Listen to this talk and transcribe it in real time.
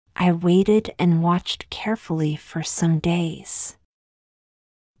I waited and watched carefully for some days.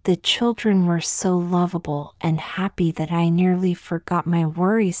 The children were so lovable and happy that I nearly forgot my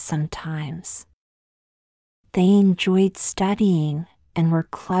worries sometimes. They enjoyed studying and were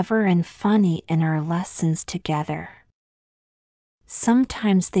clever and funny in our lessons together.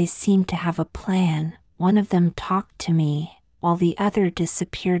 Sometimes they seemed to have a plan. One of them talked to me, while the other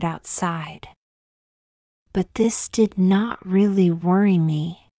disappeared outside. But this did not really worry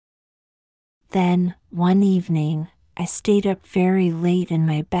me. Then, one evening, I stayed up very late in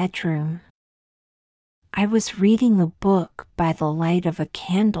my bedroom. I was reading a book by the light of a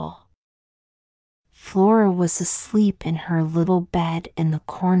candle. Flora was asleep in her little bed in the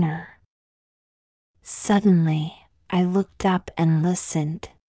corner. Suddenly, I looked up and listened.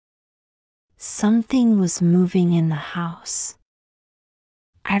 Something was moving in the house.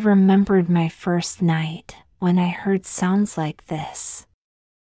 I remembered my first night when I heard sounds like this.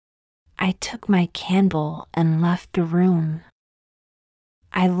 I took my candle and left the room.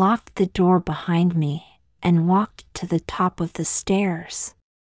 I locked the door behind me and walked to the top of the stairs.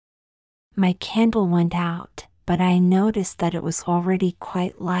 My candle went out, but I noticed that it was already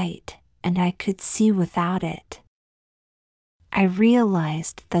quite light, and I could see without it. I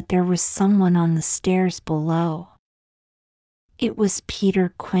realized that there was someone on the stairs below. It was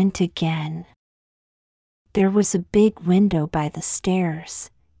Peter Quint again. There was a big window by the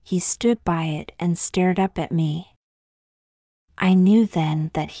stairs. He stood by it and stared up at me. I knew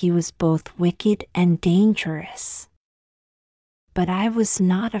then that he was both wicked and dangerous. But I was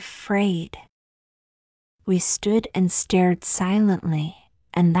not afraid. We stood and stared silently,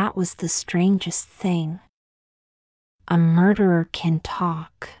 and that was the strangest thing. A murderer can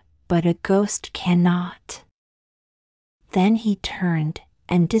talk, but a ghost cannot. Then he turned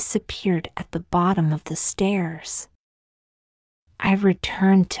and disappeared at the bottom of the stairs. I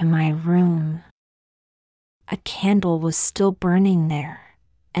returned to my room. A candle was still burning there,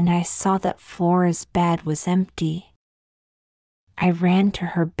 and I saw that Flora's bed was empty. I ran to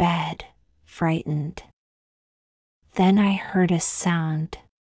her bed, frightened. Then I heard a sound.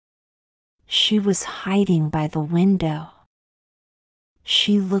 She was hiding by the window.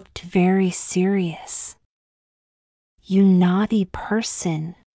 She looked very serious. "You naughty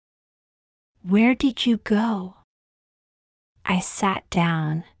person. Where did you go?" I sat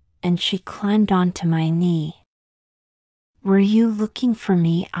down, and she climbed onto my knee. "Were you looking for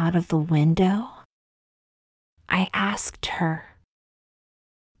me out of the window?" I asked her.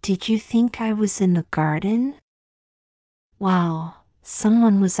 "Did you think I was in the garden?" "Well,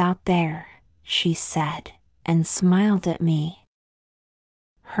 someone was out there," she said, and smiled at me.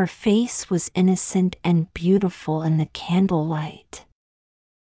 Her face was innocent and beautiful in the candlelight.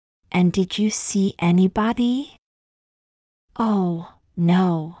 "And did you see anybody?" "Oh,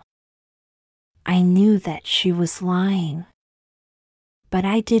 no." I knew that she was lying. But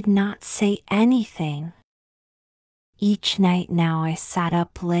I did not say anything. Each night now I sat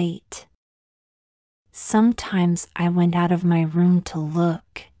up late. Sometimes I went out of my room to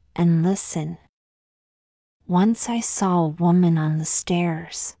look and listen. Once I saw a woman on the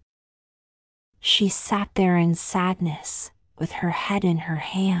stairs. She sat there in sadness, with her head in her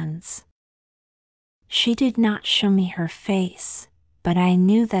hands. She did not show me her face, but I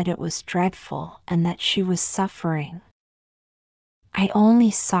knew that it was dreadful and that she was suffering. I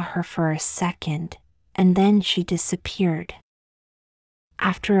only saw her for a second, and then she disappeared.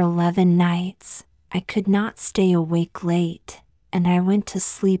 After 11 nights, I could not stay awake late, and I went to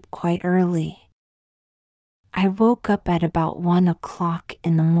sleep quite early. I woke up at about 1 o'clock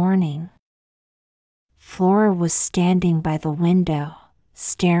in the morning. Flora was standing by the window,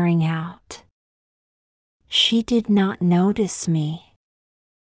 staring out. She did not notice me.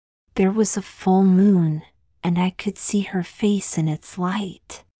 There was a full moon, and I could see her face in its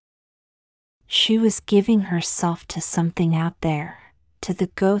light. She was giving herself to something out there, to the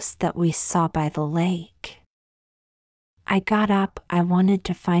ghost that we saw by the lake. I got up. I wanted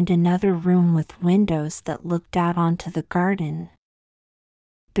to find another room with windows that looked out onto the garden.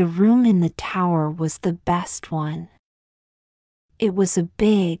 The room in the tower was the best one. It was a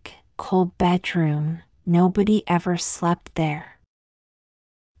big, cold bedroom. Nobody ever slept there.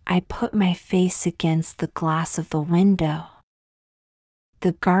 I put my face against the glass of the window.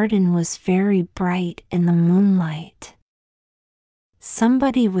 The garden was very bright in the moonlight.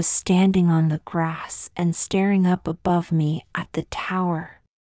 Somebody was standing on the grass and staring up above me at the tower.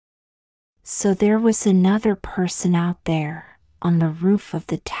 So there was another person out there, on the roof of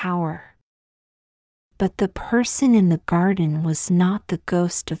the tower. But the person in the garden was not the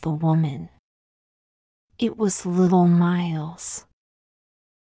ghost of the woman. It was little Miles.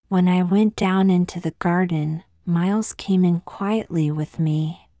 When I went down into the garden, Miles came in quietly with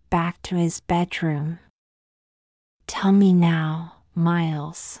me, back to his bedroom. "Tell me now,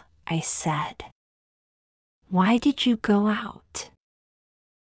 Miles," I said. "Why did you go out?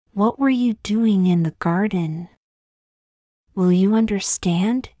 What were you doing in the garden?" "Will you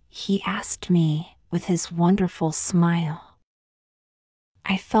understand?" he asked me with his wonderful smile.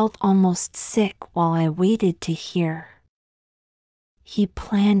 I felt almost sick while I waited to hear. He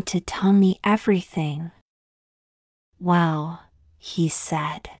planned to tell me everything. "Well," he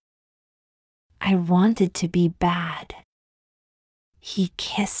said, "I wanted to be bad." He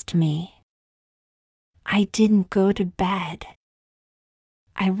kissed me. I didn't go to bed.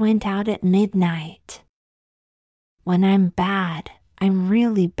 I went out at midnight. When I'm bad, I'm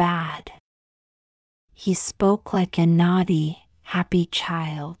really bad. He spoke like a naughty, happy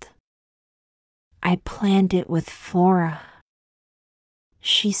child. I planned it with Flora.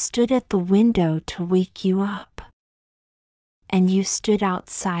 She stood at the window to wake you up. And you stood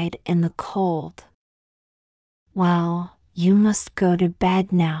outside in the cold. Well, you must go to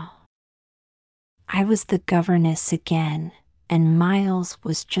bed now. I was the governess again, and Miles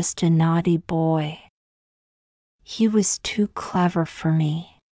was just a naughty boy. He was too clever for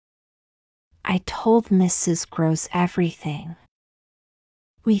me. I told Mrs. Gross everything.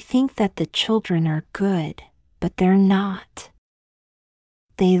 We think that the children are good, but they're not.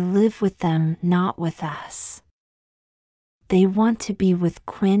 They live with them, not with us. They want to be with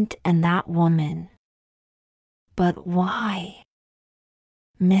Quint and that woman. But why?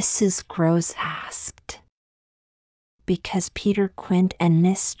 Mrs. Gross asked. Because Peter Quint and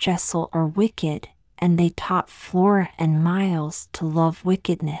Miss Jessel are wicked, and they taught Flora and Miles to love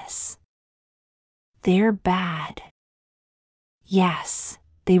wickedness. They're bad. Yes,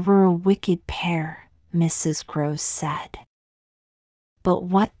 they were a wicked pair, Mrs. Gross said. But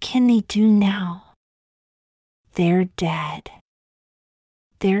what can they do now? They're dead.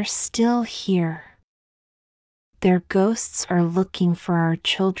 They're still here. Their ghosts are looking for our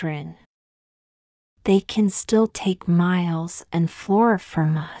children. They can still take Miles and Flora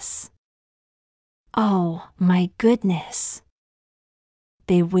from us. Oh, my goodness.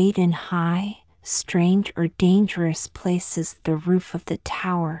 They wait in high, strange or dangerous places, the roof of the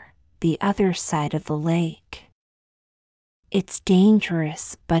tower, the other side of the lake. It's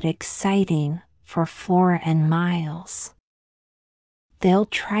dangerous but exciting for Flora and Miles. They'll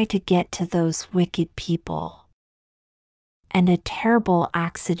try to get to those wicked people. And a terrible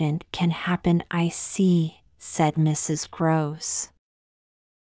accident can happen, I see, said Mrs. Gross.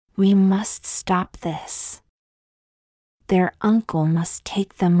 We must stop this. Their uncle must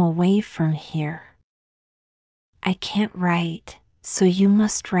take them away from here. I can't write, so you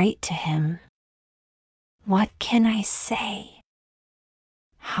must write to him. What can I say?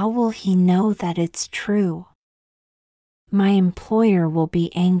 How will he know that it's true? My employer will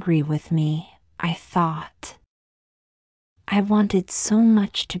be angry with me, I thought. I wanted so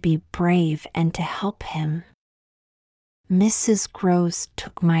much to be brave and to help him. Mrs. Gross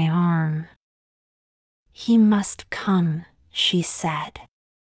took my arm. He must come, she said.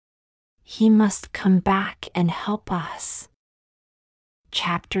 He must come back and help us.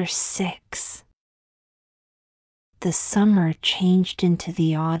 Chapter 6. The summer changed into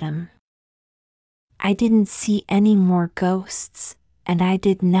the autumn. I didn't see any more ghosts, and I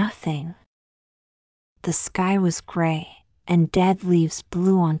did nothing. The sky was gray, and dead leaves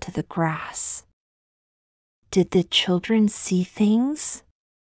blew onto the grass. Did the children see things?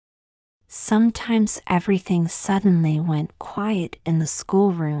 Sometimes everything suddenly went quiet in the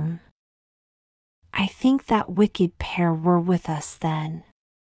schoolroom. I think that wicked pair were with us then.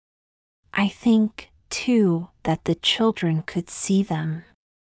 I think, too, that the children could see them.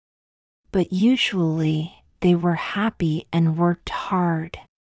 But usually they were happy and worked hard.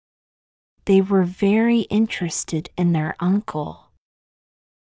 They were very interested in their uncle.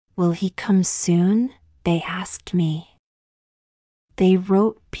 Will he come soon? They asked me. They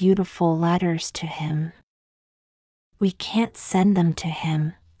wrote beautiful letters to him. We can't send them to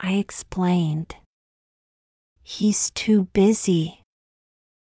him, I explained. He's too busy.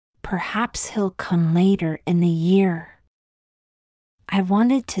 Perhaps he'll come later in the year. I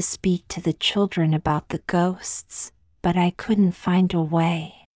wanted to speak to the children about the ghosts, but I couldn't find a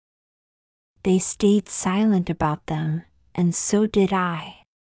way. They stayed silent about them, and so did I.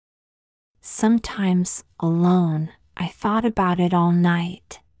 Sometimes, alone, I thought about it all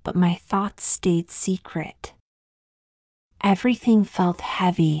night, but my thoughts stayed secret. Everything felt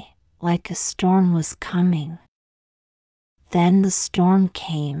heavy, like a storm was coming. Then the storm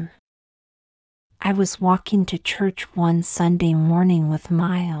came. I was walking to church one Sunday morning with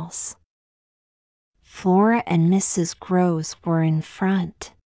Miles. Flora and Mrs. Groves were in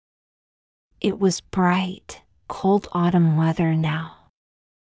front. It was bright, cold autumn weather now.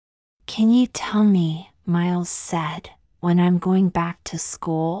 "Can you tell me," Miles said, "when I'm going back to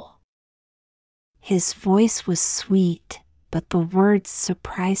school?" His voice was sweet, but the words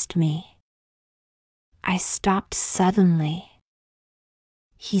surprised me. I stopped suddenly.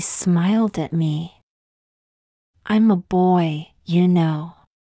 He smiled at me. "I'm a boy, you know.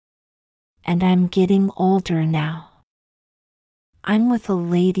 And I'm getting older now. I'm with a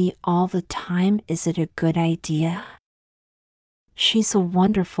lady all the time. Is it a good idea?" "She's a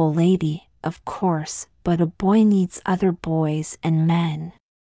wonderful lady, of course, but a boy needs other boys and men."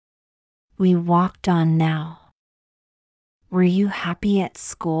 We walked on now. "Were you happy at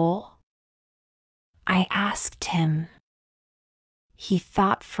school?" I asked him. He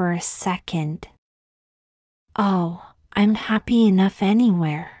thought for a second. "Oh, I'm happy enough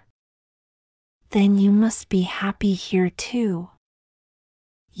anywhere." "Then you must be happy here too."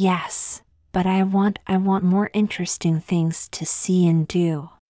 "Yes, but I want more interesting things to see and do."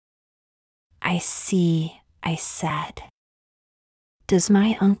 "I see," I said. "Does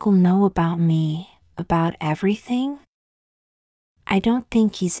my uncle know about me, about everything?" "I don't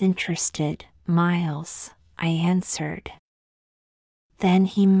think he's interested, Miles," I answered. "Then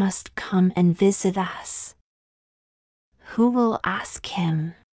he must come and visit us." "Who will ask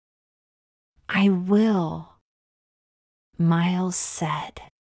him?" "I will," Miles said.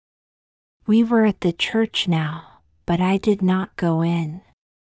 We were at the church now, but I did not go in.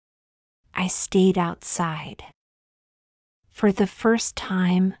 I stayed outside. For the first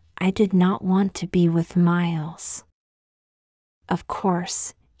time, I did not want to be with Miles. Of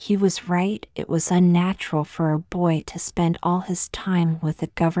course, he was right. It was unnatural for a boy to spend all his time with a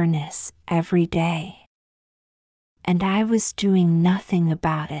governess every day. And I was doing nothing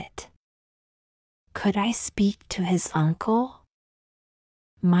about it. Could I speak to his uncle?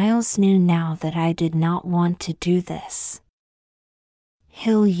 Miles knew now that I did not want to do this.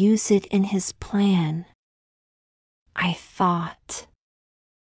 He'll use it in his plan, I thought.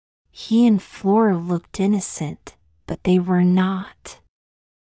 He and Flora looked innocent, but they were not.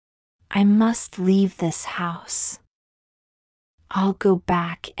 I must leave this house. I'll go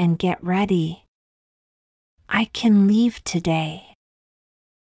back and get ready. I can leave today.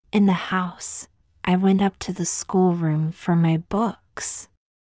 In the house, I went up to the schoolroom for my books.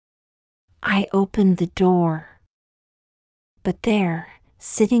 I opened the door. But there,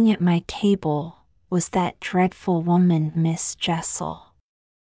 sitting at my table, was that dreadful woman, Miss Jessel.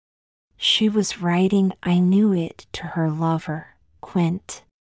 She was writing, I knew it, to her lover, Quint.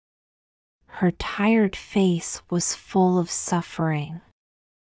 Her tired face was full of suffering.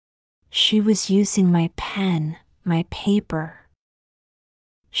 She was using my pen, my paper.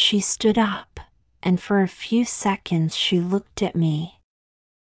 She stood up, and for a few seconds she looked at me.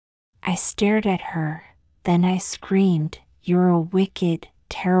 I stared at her, then I screamed, "You're a wicked,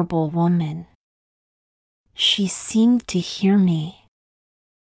 terrible woman." She seemed to hear me.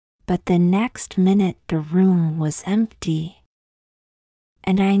 But the next minute the room was empty.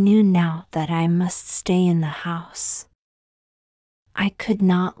 And I knew now that I must stay in the house. I could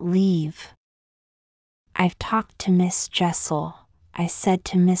not leave. "I've talked to Miss Jessel," I said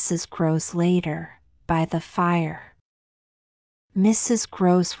to Mrs. Groves later, by the fire. Mrs.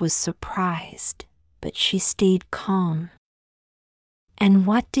 Groves was surprised, but she stayed calm. "And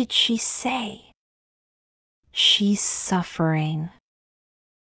what did she say?" "She's suffering.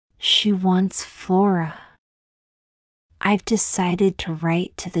 She wants Flora. I've decided to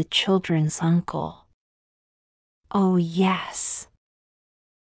write to the children's uncle." "Oh, yes,"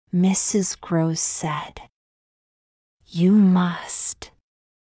 Mrs. Groves said. "You must."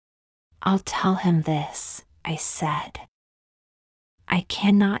 "I'll tell him this," I said. "I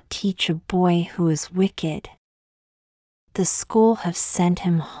cannot teach a boy who is wicked. The school have sent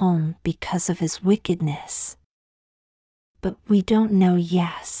him home because of his wickedness." "But we don't know."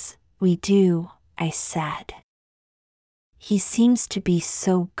 "Yes, we do," I said. "He seems to be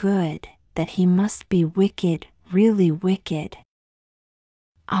so good that he must be wicked, really wicked."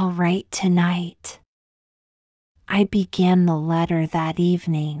 "I'll write tonight." I began the letter that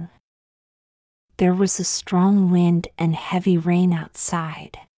evening. There was a strong wind and heavy rain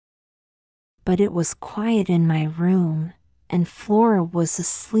outside. But it was quiet in my room, and Flora was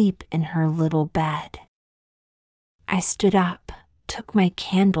asleep in her little bed. I stood up, took my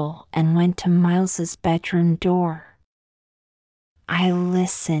candle, and went to Miles's bedroom door. I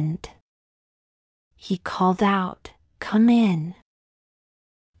listened. He called out, "Come in."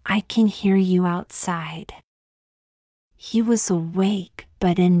 I can hear you outside. He was awake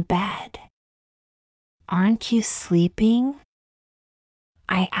but in bed. Aren't you sleeping?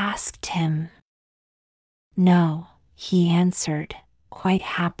 I asked him. No, he answered, quite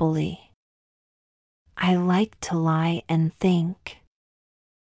happily. I like to lie and think.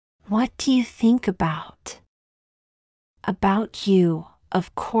 What do you think about? About you,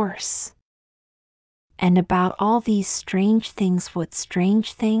 of course. And about all these strange things. What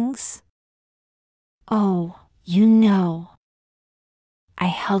strange things? Oh, you know. I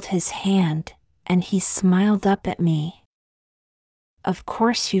held his hand, and he smiled up at me. Of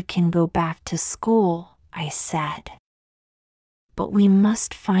course you can go back to school, I said. But we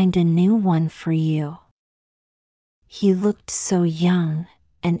must find a new one for you. He looked so young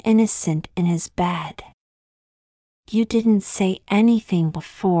and innocent in his bed. You didn't say anything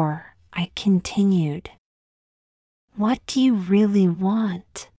before, I continued. What do you really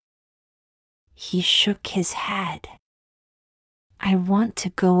want? He shook his head. I want to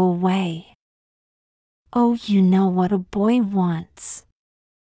go away. Oh, you know what a boy wants.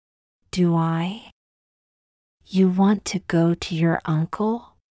 Do I? You want to go to your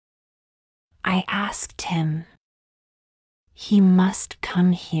uncle? I asked him. He must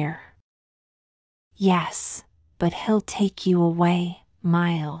come here. Yes, but he'll take you away,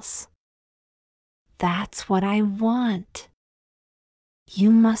 Miles. That's what I want.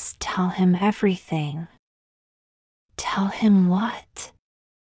 You must tell him everything. Tell him what?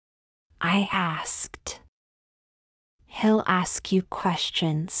 I asked. He'll ask you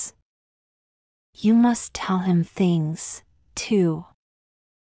questions. You must tell him things, too.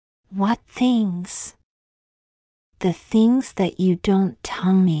 What things? The things that you don't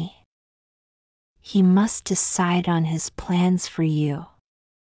tell me. He must decide on his plans for you.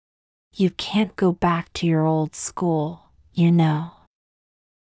 You can't go back to your old school, you know.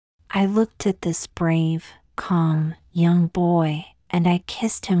 I looked at this brave, calm, young boy, and I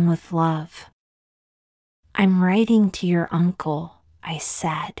kissed him with love. I'm writing to your uncle, I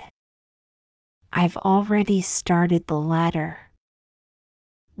said. I've already started the letter.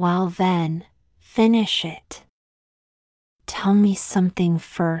 Well then, finish it. Tell me something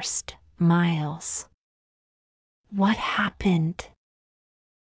first, Miles. What happened?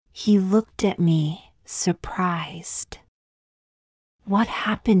 He looked at me, surprised. What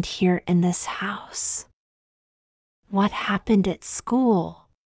happened here in this house? What happened at school?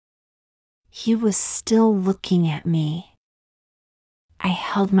 He was still looking at me. I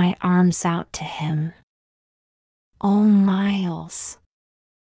held my arms out to him. Oh, Miles,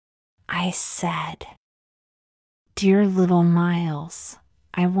 I said. Dear little Miles,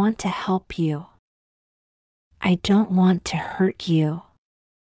 I want to help you. I don't want to hurt you.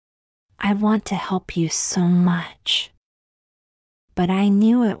 I want to help you so much. But I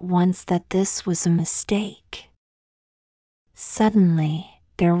knew at once that this was a mistake. Suddenly,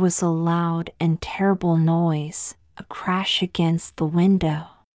 there was a loud and terrible noise, a crash against the window.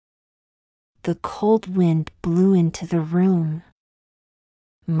 The cold wind blew into the room.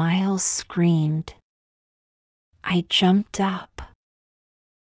 Miles screamed. I jumped up.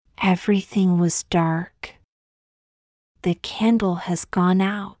 Everything was dark. The candle has gone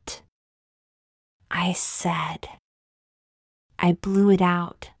out, I said. I blew it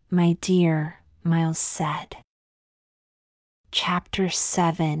out, my dear, Miles said. Chapter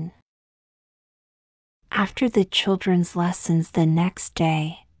 7. After the children's lessons the next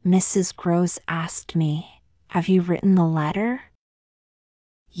day, Mrs. Gross asked me, Have you written the letter?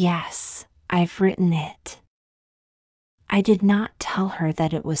 Yes, I've written it. I did not tell her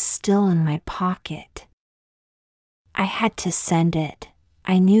that it was still in my pocket. I had to send it,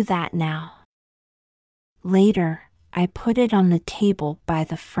 I knew that now. Later, I put it on the table by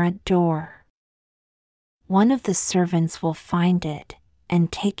the front door. One of the servants will find it and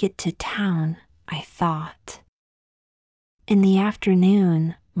take it to town, I thought. In the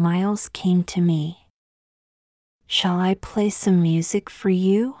afternoon, Miles came to me. Shall I play some music for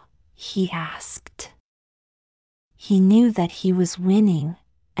you? He asked. He knew that he was winning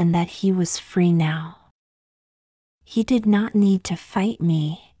and that he was free now. He did not need to fight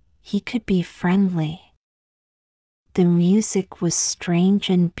me, he could be friendly. The music was strange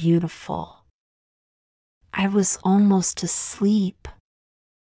and beautiful. I was almost asleep.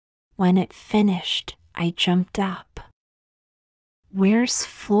 When it finished, I jumped up. Where's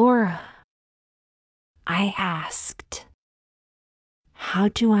Flora? I asked. How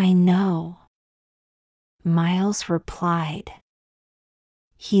do I know? Miles replied.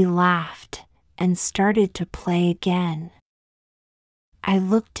 He laughed and started to play again. I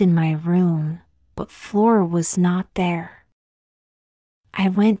looked in my room, but Flora was not there. I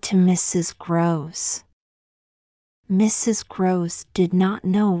went to Mrs. Groves. Mrs. Groves did not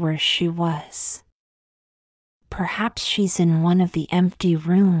know where she was. Perhaps she's in one of the empty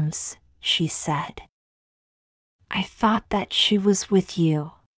rooms, she said. I thought that she was with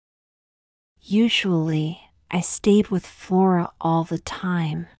you. Usually, I stayed with Flora all the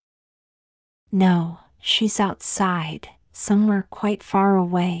time. No, she's outside, somewhere quite far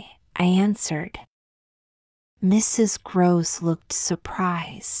away, I answered. Mrs. Groves looked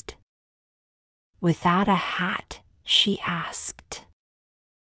surprised. Without a hat? She asked.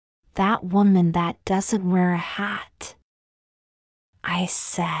 That woman that doesn't wear a hat. I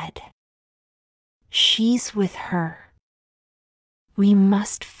said. She's with her. We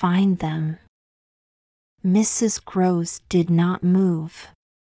must find them. Mrs. Groves did not move.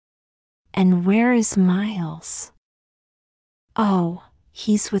 And where is Miles? Oh,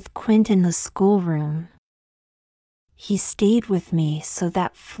 he's with Quint in the schoolroom. He stayed with me so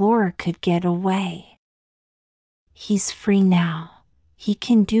that Flora could get away. He's free now. He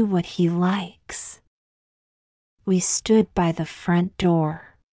can do what he likes. We stood by the front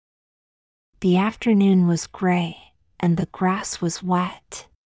door. The afternoon was gray, and the grass was wet.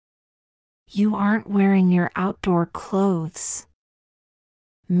 You aren't wearing your outdoor clothes,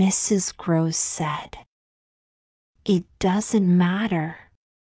 Mrs. Groves said. It doesn't matter.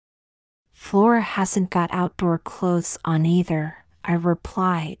 Flora hasn't got outdoor clothes on either, I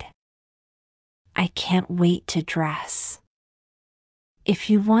replied. I can't wait to dress. If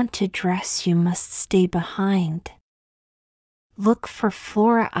you want to dress, you must stay behind. Look for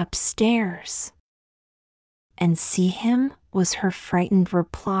Flora upstairs. And see him? Was her frightened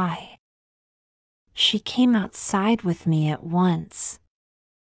reply. She came outside with me at once.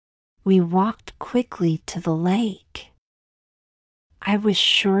 We walked quickly to the lake. I was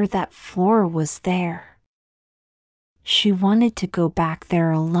sure that Flora was there. She wanted to go back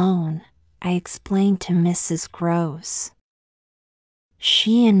there alone, I explained to Mrs. Groves.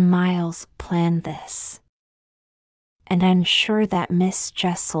 She and Miles planned this. And I'm sure that Miss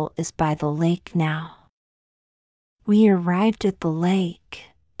Jessel is by the lake now. We arrived at the lake,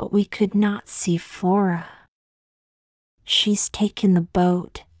 but we could not see Flora. She's taken the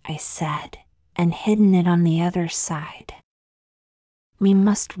boat, I said, and hidden it on the other side. We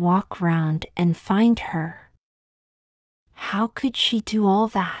must walk round and find her. How could she do all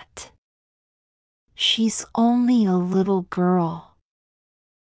that? She's only a little girl.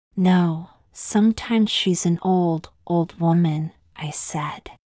 No, sometimes she's an old woman, I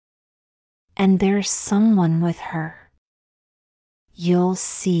said. And there's someone with her. You'll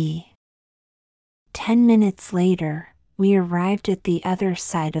see. 10 minutes later, we arrived at the other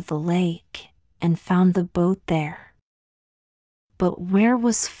side of the lake and found the boat there. But where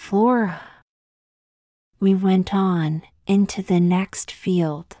was Flora? We went on into the next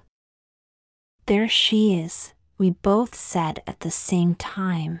field. There she is, we both said at the same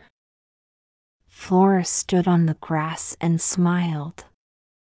time. Flora stood on the grass and smiled.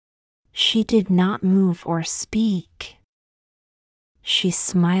 She did not move or speak. She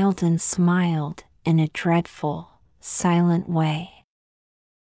smiled and smiled in a dreadful, silent way.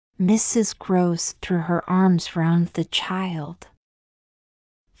 Mrs. Groves threw her arms round the child.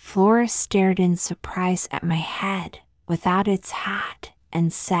 Flora stared in surprise at my head without its hat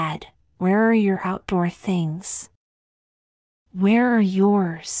and said, Where are your outdoor things? Where are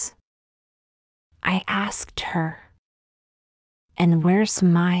yours? I asked her. And where's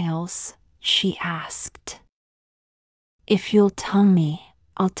Miles? She asked. If you'll tell me,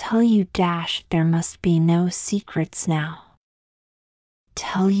 I'll tell you. There must be no secrets now.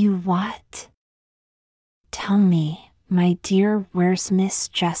 Tell you what? Tell me, my dear, where's Miss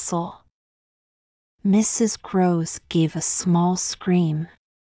Jessel? Mrs. Groves gave a small scream.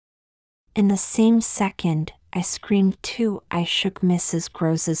 In the same second, I screamed too. I shook Mrs.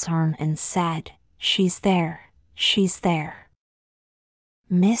 Groves's arm and said, She's there, she's there.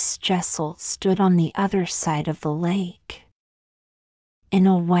 Miss Jessel stood on the other side of the lake. In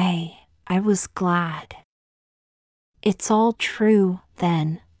a way, I was glad. It's all true,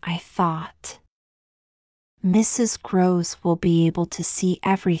 then, I thought. Mrs. Groves will be able to see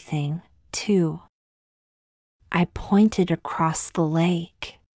everything, too. I pointed across the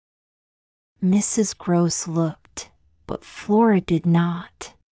lake. Mrs. Groves looked, but Flora did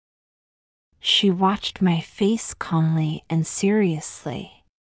not. She watched my face calmly and seriously.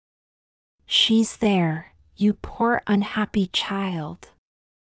 She's there, you poor unhappy child.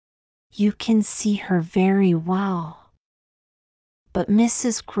 You can see her very well. But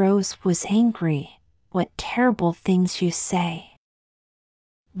Mrs. Groves was angry. What terrible things you say.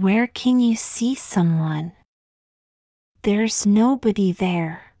 Where can you see someone? There's nobody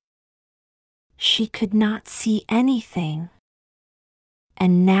there. She could not see anything.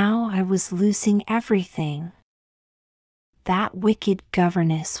 And now I was losing everything. That wicked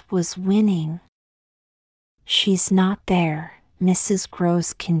governess was winning. She's not there, Mrs.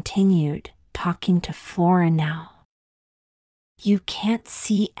 Gross continued, talking to Flora now. You can't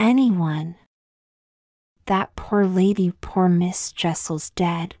see anyone. That poor lady, poor Miss Jessel's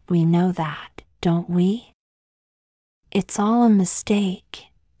dead, we know that, don't we? It's all a mistake,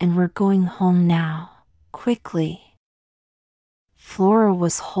 and we're going home now, quickly. Flora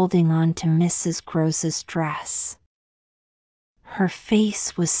was holding on to Mrs. Gross's dress. Her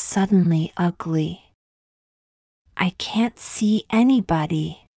face was suddenly ugly. I can't see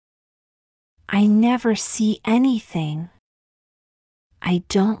anybody. I never see anything. I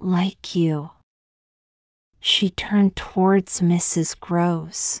don't like you. She turned towards Mrs.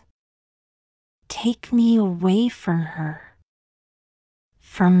 Gross. Take me away from her.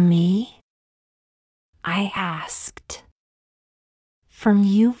 From me? I asked. From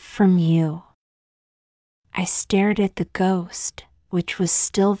you, from you. I stared at the ghost, which was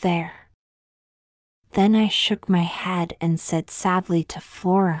still there. Then I shook my head and said sadly to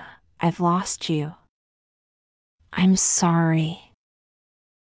Flora, I've lost you. I'm sorry.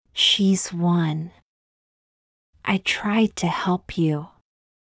 She's won. I tried to help you.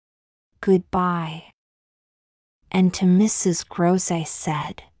 Goodbye. And to Mrs. Gross I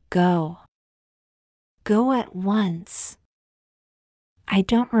said, go. Go at once. I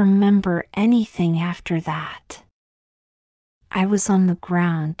don't remember anything after that. I was on the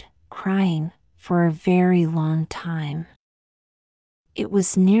ground, crying, for a very long time. It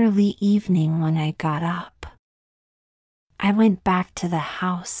was nearly evening when I got up. I went back to the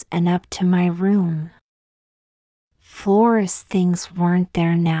house and up to my room. Flora's things weren't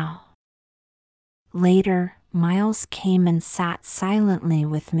there now. Later, Miles came and sat silently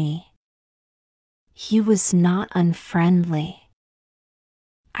with me. He was not unfriendly.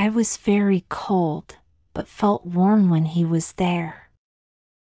 I was very cold, but felt warm when he was there.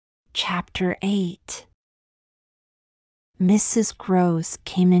 Chapter 8. Mrs. Gross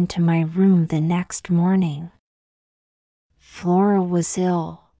came into my room the next morning. Flora was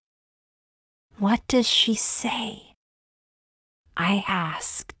ill. What does she say? I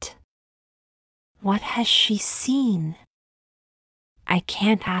asked. What has she seen? I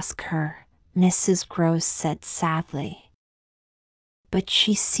can't ask her, Mrs. Gross said sadly. But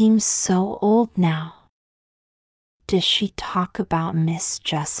she seems so old now. Does she talk about Miss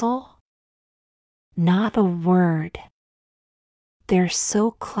Jessel? Not a word. They're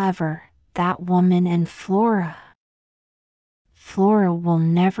so clever, that woman and Flora. Flora will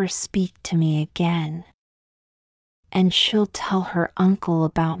never speak to me again. And she'll tell her uncle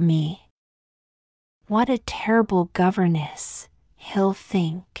about me. What a terrible governess, he'll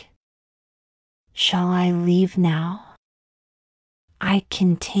think. Shall I leave now? I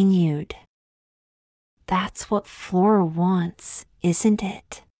continued. That's what Flora wants, isn't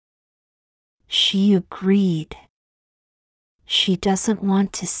it? She agreed. She doesn't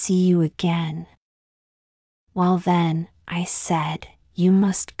want to see you again. Well then, I said, you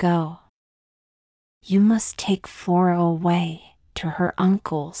must go. You must take Flora away to her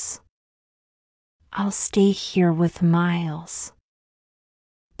uncle's. I'll stay here with Miles.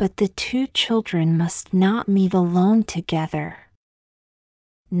 But the two children must not meet alone together.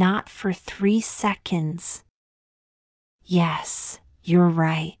 Not for 3 seconds. Yes, you're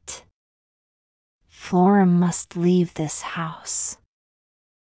right. Flora must leave this house.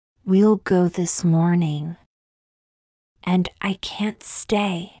 We'll go this morning. And I can't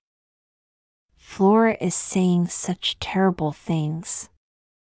stay. Flora is saying such terrible things.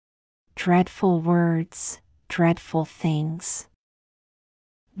 Dreadful words, dreadful things.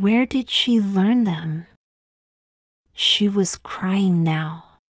 Where did she learn them? She was crying now.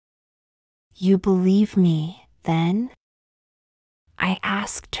 You believe me, then? I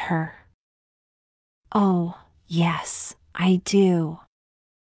asked her. Oh, yes, I do.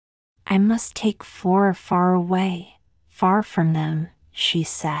 I must take Flora far away, far from them, she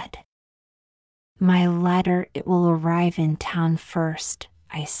said. My letter, it will arrive in town first,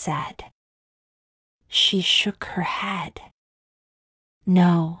 I said. She shook her head.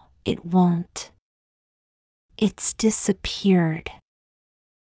 No, it won't. It's disappeared.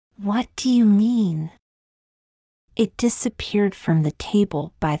 What do you mean? It disappeared from the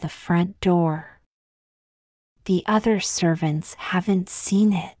table by the front door. The other servants haven't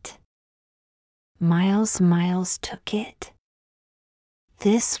seen it. Miles took it.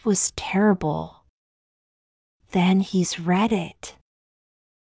 This was terrible. Then he's read it.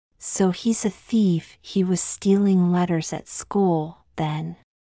 So he's a thief. He was stealing letters at school, then.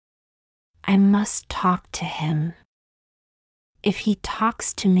 I must talk to him. If he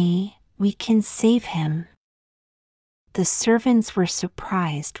talks to me, we can save him. The servants were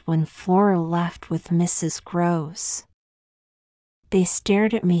surprised when Flora left with Mrs. Groves. They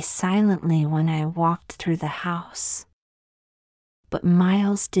stared at me silently when I walked through the house. But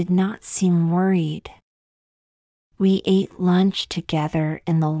Miles did not seem worried. We ate lunch together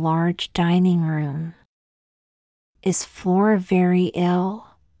in the large dining room. Is Flora very ill?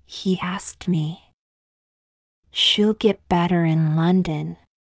 He asked me. She'll get better in London.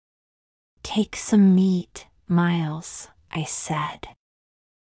 Take some meat, Miles, I said.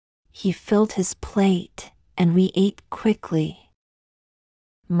 He filled his plate, and we ate quickly.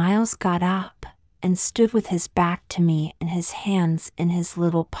 Miles got up and stood with his back to me and his hands in his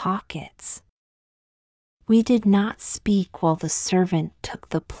little pockets. We did not speak while the servant took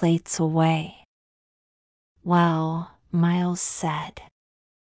the plates away. Well, Miles said,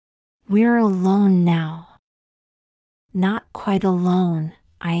 we're alone now. Not quite alone,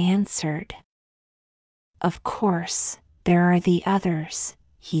 I answered. Of course, there are the others,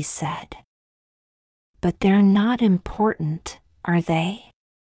 he said. But they're not important, are they?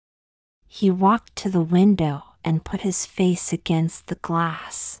 He walked to the window and put his face against the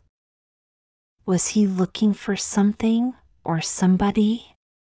glass. Was he looking for something or somebody?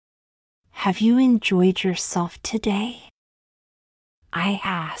 Have you enjoyed yourself today? I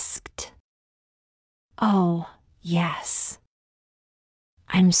asked. Oh, yes.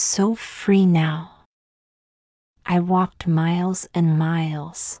 I'm so free now. I walked miles and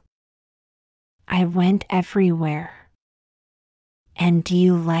miles. I went everywhere. And do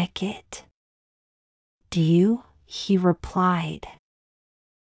you like it? Do you? He replied.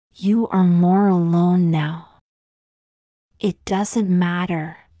 You are more alone now. It doesn't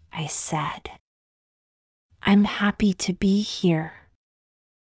matter, I said. I'm happy to be here.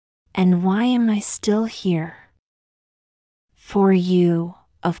 And why am I still here? For you,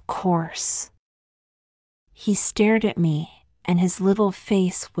 of course. He stared at me, and his little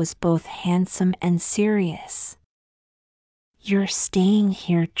face was both handsome and serious. You're staying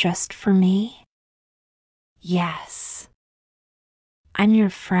here just for me? Yes. I'm your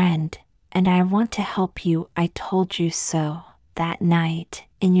friend, and I want to help you. I told you so that night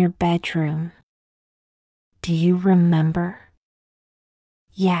in your bedroom. Do you remember?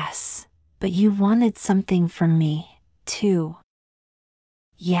 Yes, but you wanted something from me, too.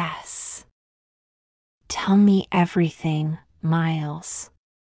 Yes. Tell me everything, Miles.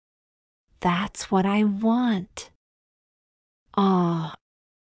 That's what I want. Ah,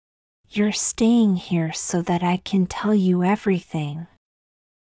 you're staying here so that I can tell you everything.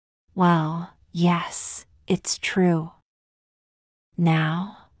 Well, yes, it's true.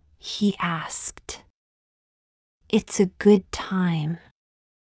 Now, he asked. It's a good time.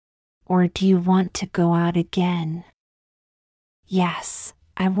 Or do you want to go out again? Yes,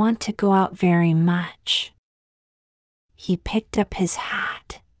 I want to go out very much. He picked up his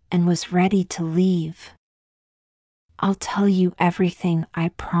hat and was ready to leave. I'll tell you everything, I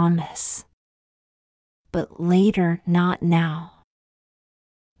promise. But later, not now.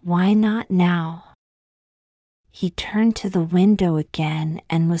 Why not now? He turned to the window again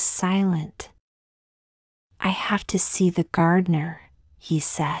and was silent. I have to see the gardener, he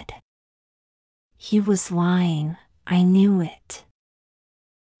said. He was lying, I knew it.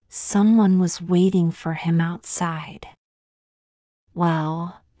 Someone was waiting for him outside.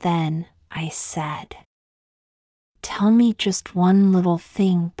 Well, then, I said. Tell me just one little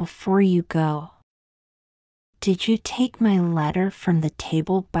thing before you go. Did you take my letter from the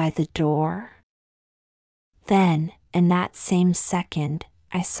table by the door? Then, in that same second,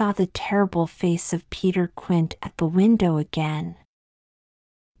 I saw the terrible face of Peter Quint at the window again.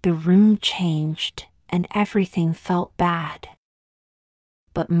 The room changed, and everything felt bad.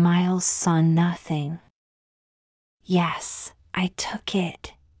 But Miles saw nothing. Yes, I took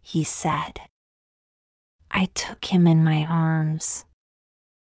it, he said. I took him in my arms.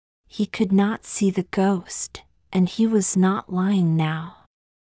 He could not see the ghost, and he was not lying now.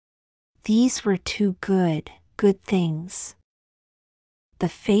 These were two good things. The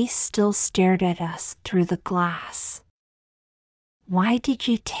face still stared at us through the glass. Why did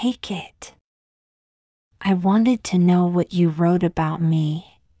you take it? I wanted to know what you wrote about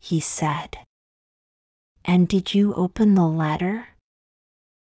me, he said. And did you open the letter?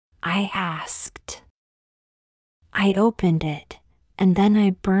 I asked. I opened it, and then I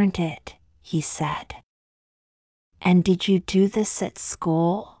burnt it, he said. And did you do this at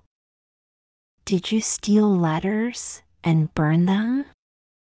school? Did you steal letters and burn them?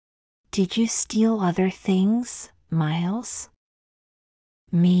 Did you steal other things, Miles?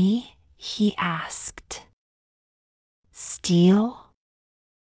 Me? He asked. Steal?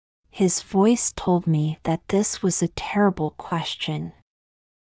 His voice told me that this was a terrible question.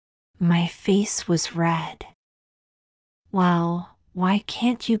 My face was red. Well, why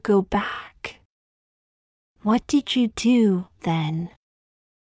can't you go back? What did you do then?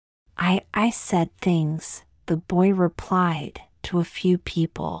 I said things, the boy replied, to a few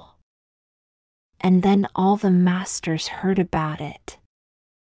people. And then all the masters heard about it.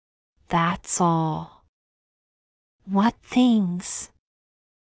 That's all. What things?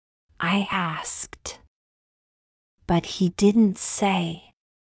 I asked. But he didn't say.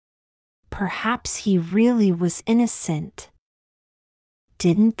 Perhaps he really was innocent.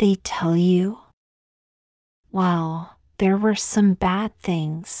 Didn't they tell you? Well, there were some bad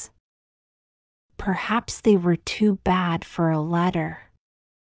things. Perhaps they were too bad for a letter.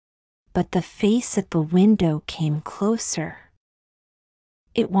 But the face at the window came closer.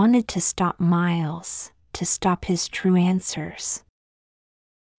 It wanted to stop Miles, to stop his true answers.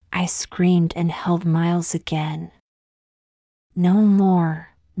 I screamed and held Miles again. No more,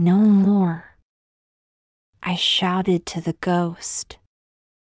 no more. I shouted to the ghost.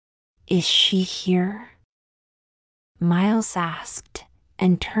 Is she here? Miles asked,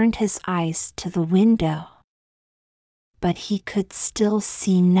 and turned his eyes to the window. But he could still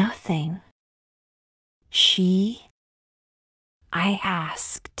see nothing. She? I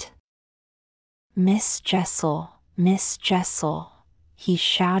asked. Miss Jessel, he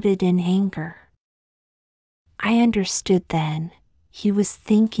shouted in anger. I understood then. He was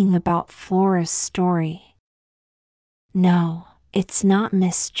thinking about Flora's story. No, it's not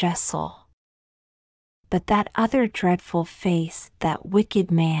Miss Jessel. But that other dreadful face, that wicked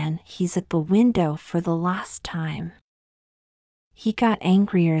man, he's at the window for the last time. He got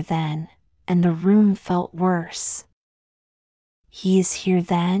angrier then, and the room felt worse. He is here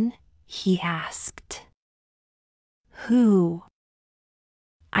then? He asked. Who?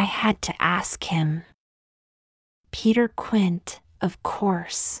 I had to ask him. Peter Quint, of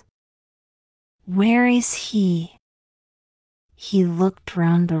course. Where is he? He looked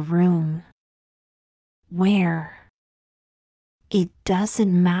round the room. Where? It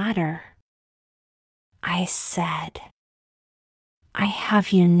doesn't matter. I said. I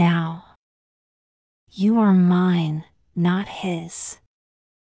have you now. You are mine, not his.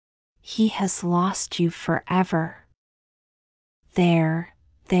 He has lost you forever. There.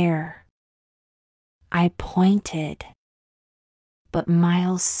 I pointed. But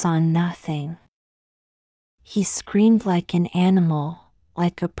Miles saw nothing. He screamed like an animal,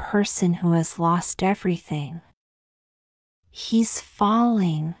 like a person who has lost everything. He's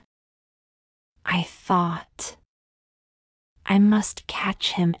falling. I thought. I must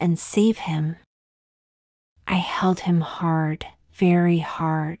catch him and save him. I held him hard, very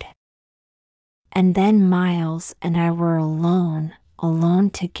hard. And then Miles and I were alone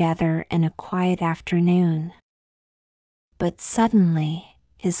together in a quiet afternoon. But suddenly,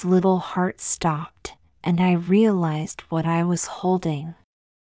 his little heart stopped, and I realized what I was holding.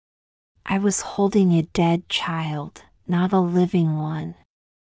 I was holding a dead child, not a living one.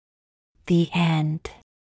 The end.